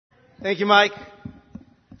Thank you, Mike.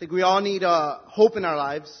 I think we all need hope in our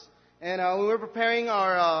lives. And when we were preparing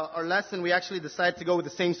our lesson, we actually decided to go with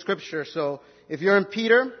the same scripture. So if you're in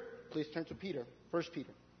Peter, please turn to Peter, 1 Peter.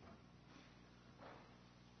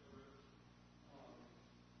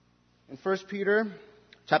 In 1 Peter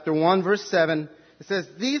chapter 1, verse 7, it says,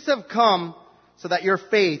 "These have come so that your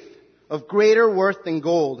faith, of greater worth than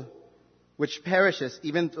gold, which perishes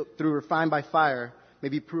even through refined by fire, may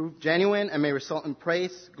be proved genuine and may result in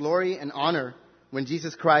praise, glory, and honor when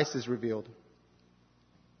Jesus Christ is revealed."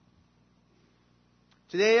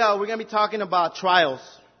 Today we're going to be talking about trials.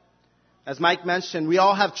 As Mike mentioned, we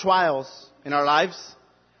all have trials in our lives.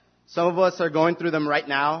 Some of us are going through them right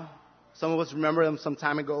now. Some of us remember them some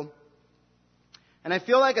time ago. And I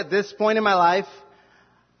feel like at this point in my life,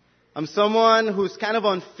 I'm someone who's kind of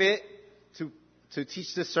unfit to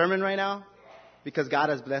teach this sermon right now, because God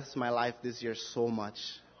has blessed my life this year so much.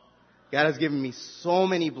 God has given me so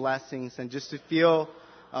many blessings, and just to feel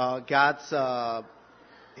God's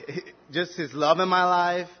just His love in my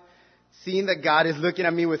life, seeing that God is looking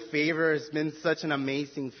at me with favor has been such an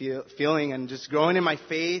amazing feeling, and just growing in my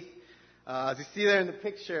faith. As you see there in the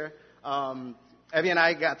picture, Evie and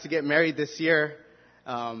I got to get married this year,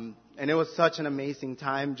 and it was such an amazing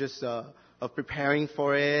time just of preparing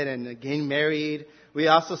for it and getting married. We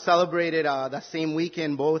also celebrated that same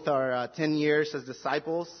weekend both our 10 years as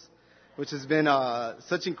disciples, which has been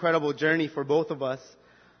such an incredible journey for both of us.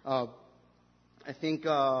 I think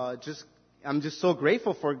I'm just so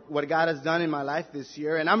grateful for what God has done in my life this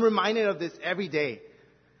year, and I'm reminded of this every day.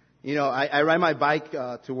 You know, I ride my bike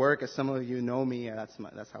to work, as some of you know me.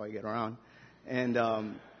 That's how I get around, and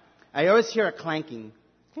I always hear a clanking,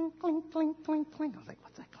 clink, clink, clink, clink, clink. I was like,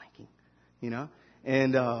 "What's that clanking?" You know,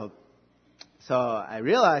 and so I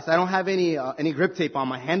realized I don't have any grip tape on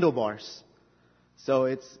my handlebars, so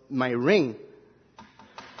it's my ring.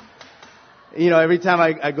 You know, every time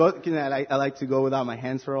I go, I like to go without my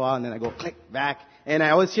hands for a while, and then I go click back, and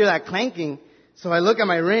I always hear that clanking. So I look at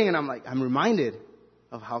my ring, and I'm reminded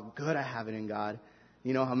of how good I have it in God.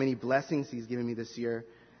 You know, how many blessings He's given me this year,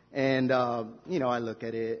 and you know, I look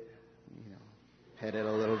at it, you know, pet it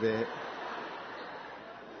a little bit,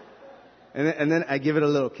 and then I give it a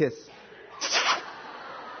little kiss.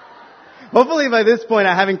 Hopefully by this point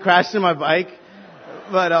I haven't crashed in my bike,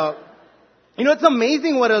 but you know, it's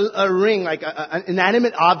amazing what a ring, like an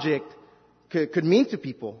inanimate object, could mean to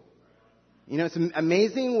people. You know, it's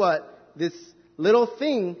amazing what this little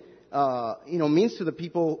thing, you know, means to the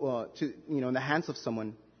people, in the hands of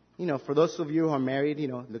someone. You know, for those of you who are married, you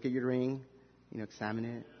know, look at your ring, you know, examine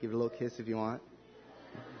it, give it a little kiss if you want.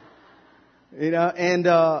 You know, and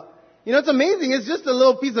you know, it's amazing. It's just a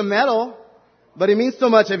little piece of metal, but it means so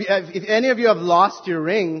much. If any of you have lost your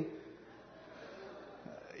ring,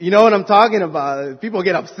 you know what I'm talking about. People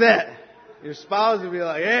get upset. Your spouse will be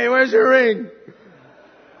like, "Hey, where's your ring?"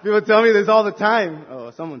 People tell me this all the time. Oh,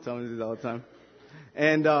 someone tells me this all the time.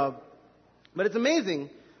 And but it's amazing.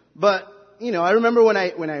 But you know, I remember when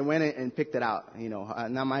I went and picked it out. You know,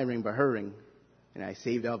 not my ring, but her ring. And I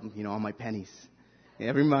saved up, you know, all my pennies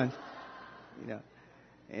every month. You know,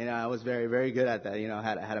 and I was very, very good at that. You know, I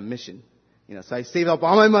had a mission. You know, so I saved up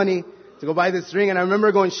all my money to go buy this ring. And I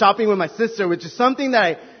remember going shopping with my sister, which is something that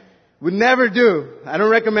I would never do. I don't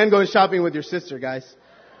recommend going shopping with your sister, guys.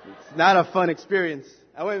 It's not a fun experience.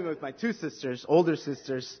 I went with my two sisters, older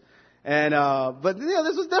sisters. And, but you know,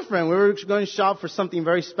 this was different. We were going to shop for something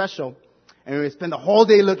very special. And we would spend the whole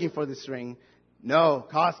day looking for this ring. No,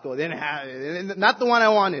 Costco didn't have it. Not the one I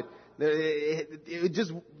wanted.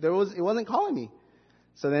 It wasn't calling me.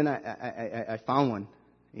 So then I found one.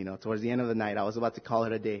 You know, towards the end of the night, I was about to call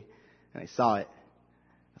it a day. And I saw it.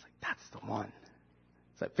 I was like, "That's the one."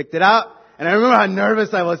 So I picked it out. And I remember how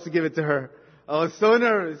nervous I was to give it to her. I was so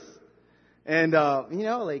nervous. And, you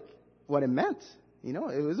know, like what it meant. You know,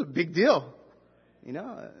 it was a big deal. You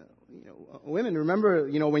know, women, remember,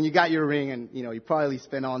 you know, when you got your ring and, you know, you probably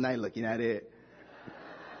spent all night looking at it.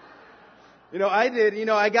 You know, I did. You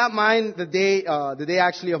know, I got mine the day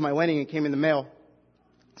actually of my wedding. It came in the mail.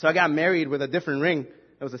 So I got married with a different ring.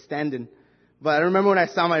 It was a stand-in. But I remember when I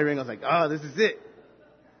saw my ring, I was like, "Oh, this is it."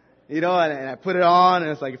 You know, and I put it on,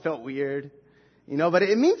 and it's like, it felt weird. You know, but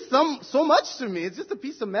it means so much to me. It's just a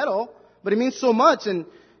piece of metal, but it means so much. And,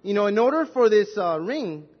 you know, in order for this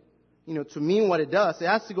ring, you know, to mean what it does, it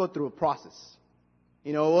has to go through a process.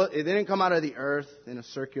 You know, it didn't come out of the earth in a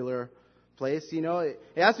circular place. You know, it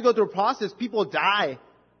has to go through a process. People die,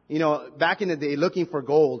 you know, back in the day looking for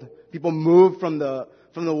gold. People moved from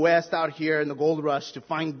the west out here in the gold rush to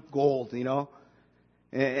find gold, you know.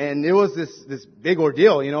 And it was this big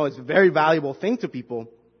ordeal, you know. It's a very valuable thing to people.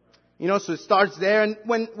 So it starts there. And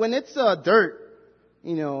when it's dirt,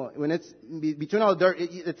 when it's between all the dirt,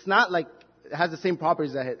 it's not like it has the same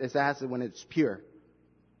properties as it has when it's pure.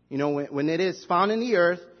 When it is found in the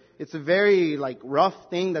earth, it's a very rough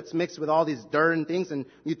thing that's mixed with all these dirt and things, and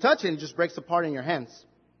you touch it and it just breaks apart in your hands.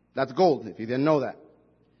 That's gold, if you didn't know that.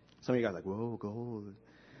 Some of you guys are like, whoa, gold.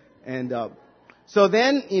 And so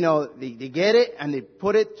then, they get it and they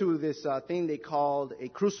put it to this thing they called a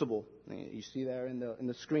crucible. You see there in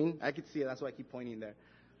the screen? I can see it, that's why I keep pointing there.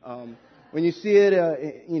 When you see it,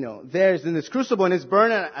 there's in this crucible, and it's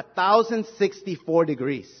burned at 1,064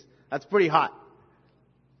 degrees. That's pretty hot.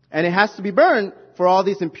 And it has to be burned for all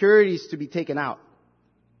these impurities to be taken out.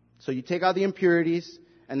 So you take out the impurities,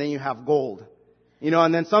 and then you have gold.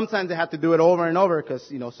 And then sometimes they have to do it over and over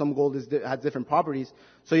because, some gold has different properties.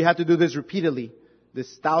 So you have to do this repeatedly,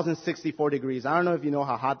 this 1,064 degrees. I don't know if you know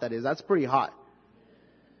how hot that is. That's pretty hot.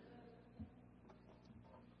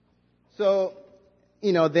 So,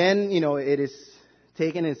 then, it is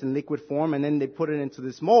taken, it's in liquid form, and then they put it into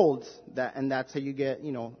this mold, and that's how you get,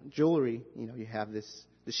 jewelry. You have this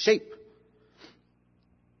shape.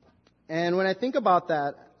 And when I think about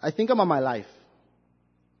that, I think about my life.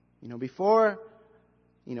 Before,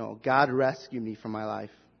 God rescued me from my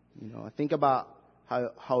life. I think about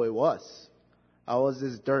how it was. I was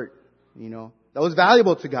this dirt, that was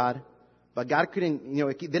valuable to God, but God couldn't,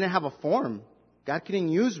 it didn't have a form. God couldn't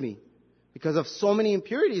use me because of so many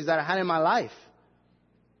impurities that I had in my life.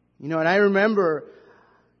 And I remember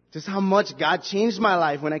just how much God changed my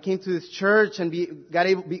life when I came to this church and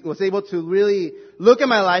was able to really look at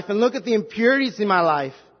my life and look at the impurities in my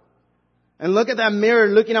life. And look at that mirror,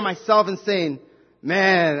 looking at myself and saying,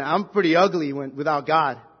 man, I'm pretty ugly without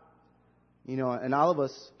God. And all of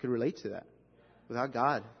us could relate to that. Without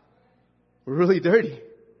God, we're really dirty.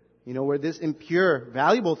 We're this impure,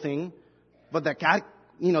 valuable thing, but that God,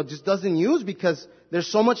 just doesn't use because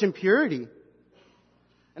there's so much impurity.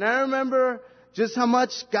 And I remember just how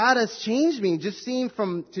much God has changed me. Just seeing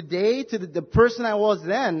from today to the person I was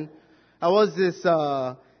then. I was this,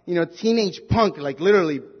 teenage punk,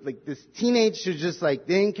 literally, this teenager just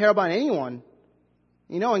didn't care about anyone.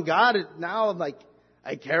 And God now,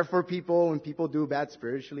 I care for people. When people do bad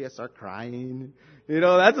spiritually, I start crying.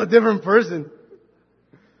 That's a different person.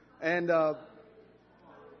 And,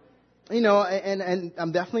 and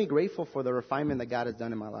I'm definitely grateful for the refinement that God has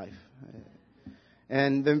done in my life.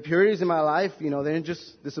 And the impurities in my life, they didn't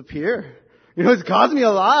just disappear. It's caused me a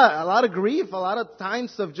lot of grief, a lot of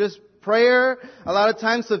times of just prayer, a lot of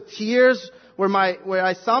times of tears where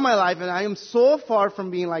I saw my life and I am so far from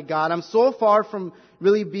being like God. I'm so far from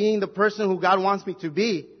really being the person who God wants me to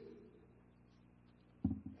be.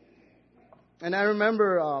 And I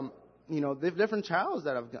remember, the different trials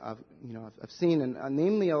that I've seen, and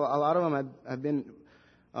namely a lot of them have been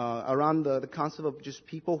around the concept of just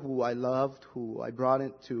people who I loved, who I brought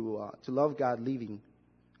in to love God, leaving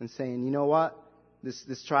and saying, you know what,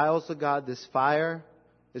 this trials of God, this fire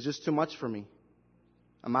is just too much for me.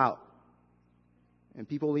 I'm out. And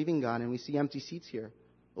people leaving God, and we see empty seats here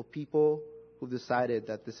of people who decided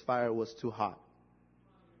that this fire was too hot,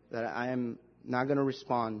 that I am not going to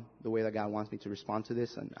respond the way that God wants me to respond to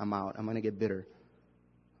this, and I'm out. I'm going to get bitter.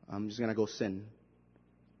 I'm just going to go sin.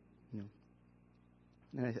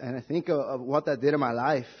 And I think of what that did in my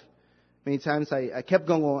life. Many times I kept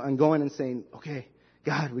going and saying, okay,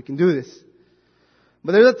 God, we can do this.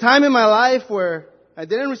 But there's a time in my life where I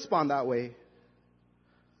didn't respond that way.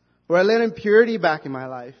 Where I let impurity back in my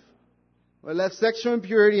life. Where I left sexual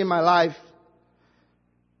impurity in my life.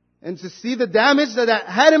 And to see the damage that I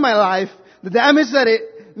had in my life, the damage that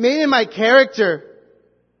it made in my character.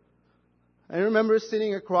 I remember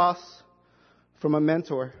sitting across from a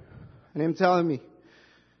mentor and him telling me,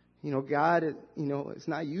 God, is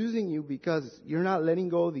not using you because you're not letting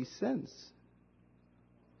go of these sins.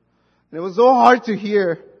 And it was so hard to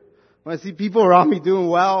hear when I see people around me doing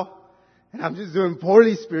well and I'm just doing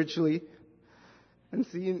poorly spiritually, and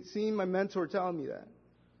seeing my mentor telling me that.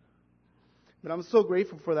 But I'm so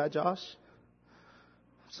grateful for that, Josh.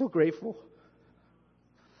 I'm so grateful.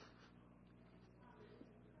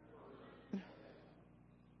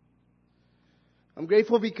 I'm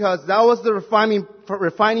grateful because that was the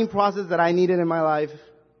refining process that I needed in my life.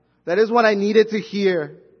 That is what I needed to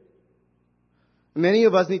hear. Many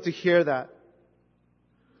of us need to hear that.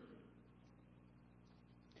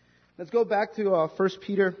 Let's go back to 1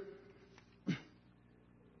 Peter.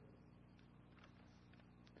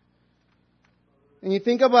 And you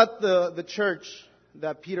think about the church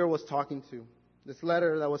that Peter was talking to. This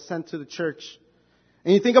letter that was sent to the church.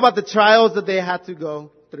 And you think about the trials that they had to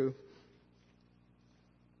go through.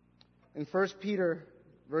 In 1 Peter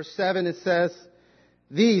verse 7, it says,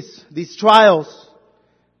 These trials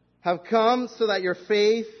have come so that your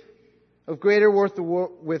faith of greater worth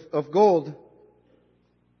of gold,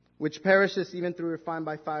 which perishes even through refined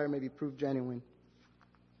by fire, may be proved genuine.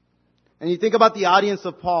 And you think about the audience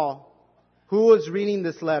of Paul. Who was reading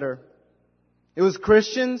this letter? It was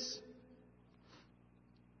Christians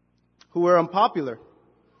who were unpopular.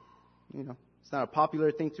 It's not a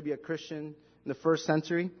popular thing to be a Christian in the first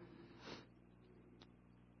century.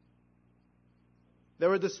 They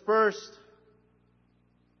were dispersed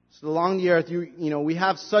along the earth. We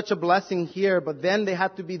have such a blessing here, but then they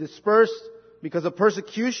had to be dispersed because of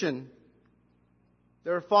persecution.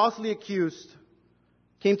 They were falsely accused.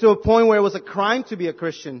 Came to a point where it was a crime to be a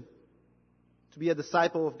Christian, to be a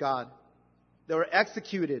disciple of God. They were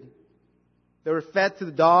executed. They were fed to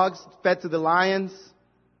the dogs, fed to the lions.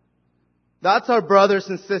 That's our brothers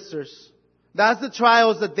and sisters. That's the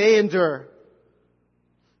trials that they endure.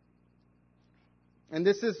 And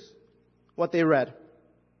this is what they read.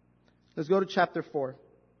 Let's go to chapter 4,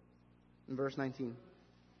 in verse 19.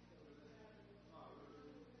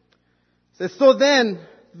 It says, So then,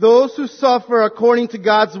 those who suffer according to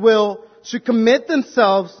God's will should commit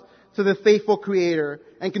themselves to the faithful Creator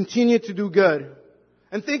and continue to do good.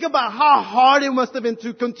 And think about how hard it must have been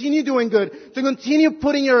to continue doing good, to continue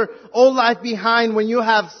putting your old life behind when you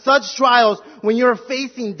have such trials, when you're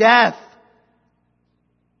facing death.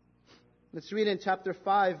 Let's read in chapter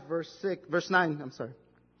 5, verse 9, It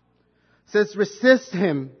says, resist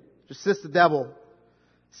him, resist the devil,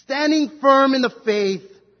 standing firm in the faith,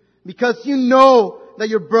 because you know that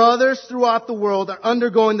your brothers throughout the world are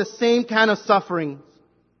undergoing the same kind of suffering.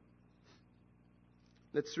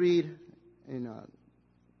 Let's read in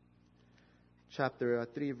chapter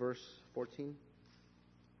 3, verse 14.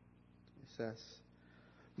 It says,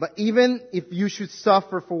 But even if you should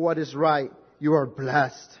suffer for what is right, you are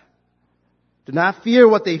blessed. Do not fear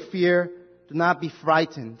what they fear. Do not be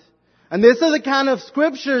frightened. And these are the kind of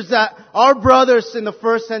scriptures that our brothers in the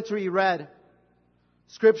first century read.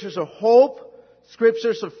 Scriptures of hope,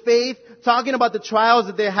 scriptures of faith, talking about the trials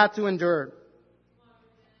that they had to endure.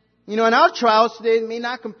 And our trials today may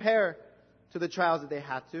not compare to the trials that they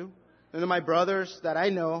had to. None of my brothers that I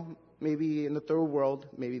know, maybe in the third world,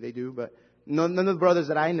 maybe they do, but none of the brothers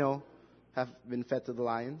that I know have been fed to the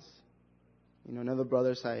lions. None of the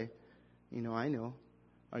brothers I know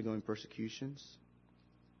are going persecutions.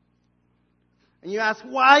 And you ask,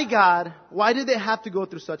 why God? Why did they have to go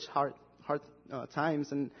through such hard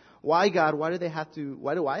times? And why God? Why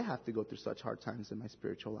do I have to go through such hard times in my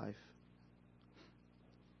spiritual life?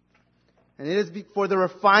 And it is for the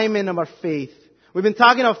refinement of our faith. We've been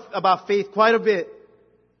talking about faith quite a bit.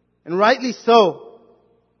 And rightly so.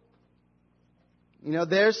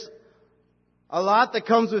 There's a lot that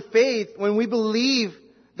comes with faith when we believe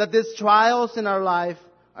that these trials in our life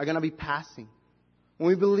are going to be passing. When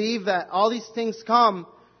we believe that all these things come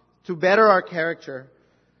to better our character.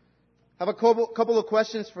 I have a couple of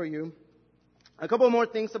questions for you. A couple more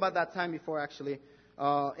things about that time before, actually.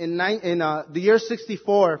 In the year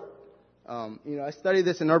 64, I studied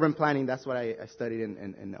this in urban planning. That's what I studied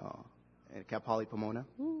in Cal Poly Pomona.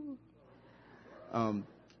 Cal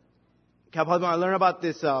Poly Pomona, I learned about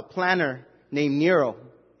this planner named Nero.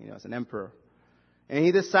 As an emperor. And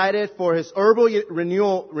he decided for his urban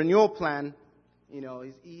renewal plan,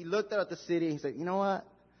 he looked at the city and he said, you know what?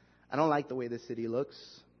 I don't like the way this city looks.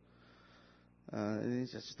 I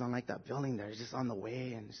just don't like that building there. It's just on the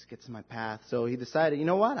way and just gets in my path. So he decided, you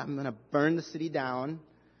know what? I'm going to burn the city down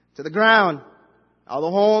to the ground. All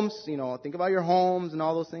the homes, think about your homes and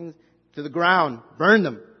all those things. To the ground. Burn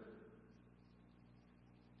them.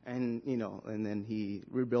 And, and then he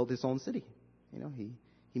rebuilt his own city.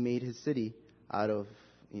 He made his city out of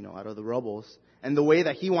the rubbles and the way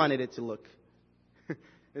that he wanted it to look.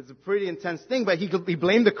 It's a pretty intense thing, but he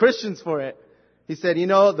blamed the Christians for it. He said,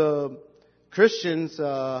 the Christians, they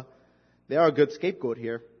are a good scapegoat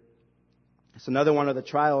here. It's another one of the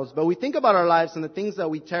trials. But we think about our lives and the things that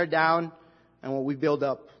we tear down and what we build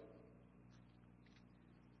up.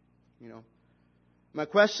 My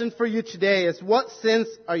question for you today is, what sins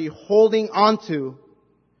are you holding on to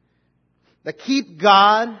that keep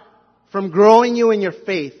God from growing you in your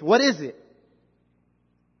faith? What is it?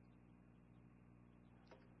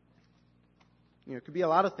 It could be a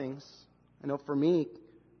lot of things. I know for me,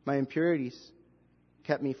 my impurities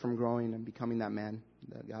kept me from growing and becoming that man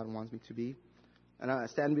that God wants me to be. And I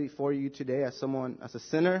stand before you today as a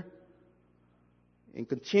sinner in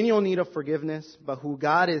continual need of forgiveness, but who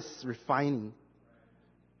God is refining.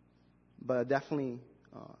 But I definitely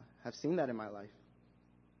have seen that in my life.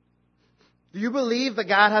 Do you believe that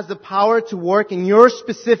God has the power to work in your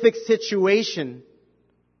specific situation?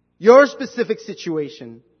 Your specific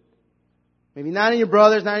situation. Maybe not in your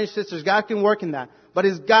brothers, not in your sisters. God can work in that. But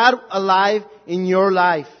is God alive in your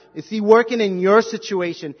life? Is He working in your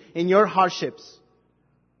situation, in your hardships?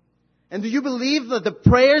 And do you believe that the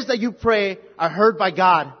prayers that you pray are heard by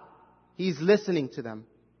God? He's listening to them.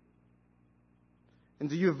 And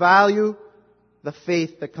do you value the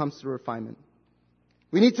faith that comes through refinement?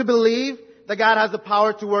 We need to believe that God has the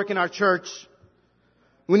power to work in our church.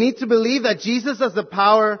 We need to believe that Jesus has the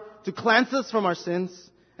power to cleanse us from our sins.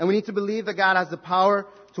 And we need to believe that God has the power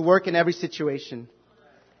to work in every situation.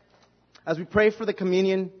 As we pray for the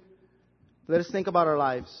communion, let us think about our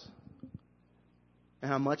lives and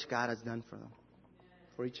how much God has done for them,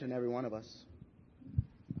 for each and every one of us.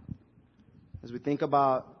 As we think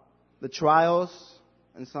about the trials,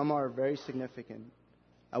 and some are very significant.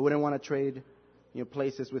 I wouldn't want to trade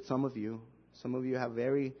places with some of you. Some of you have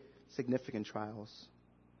very significant trials.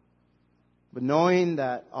 But knowing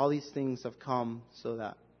that all these things have come so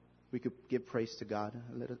that we could give praise to God,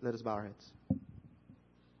 let us bow our heads.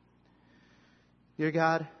 Dear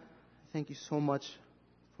God, thank you so much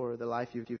for the life you've given.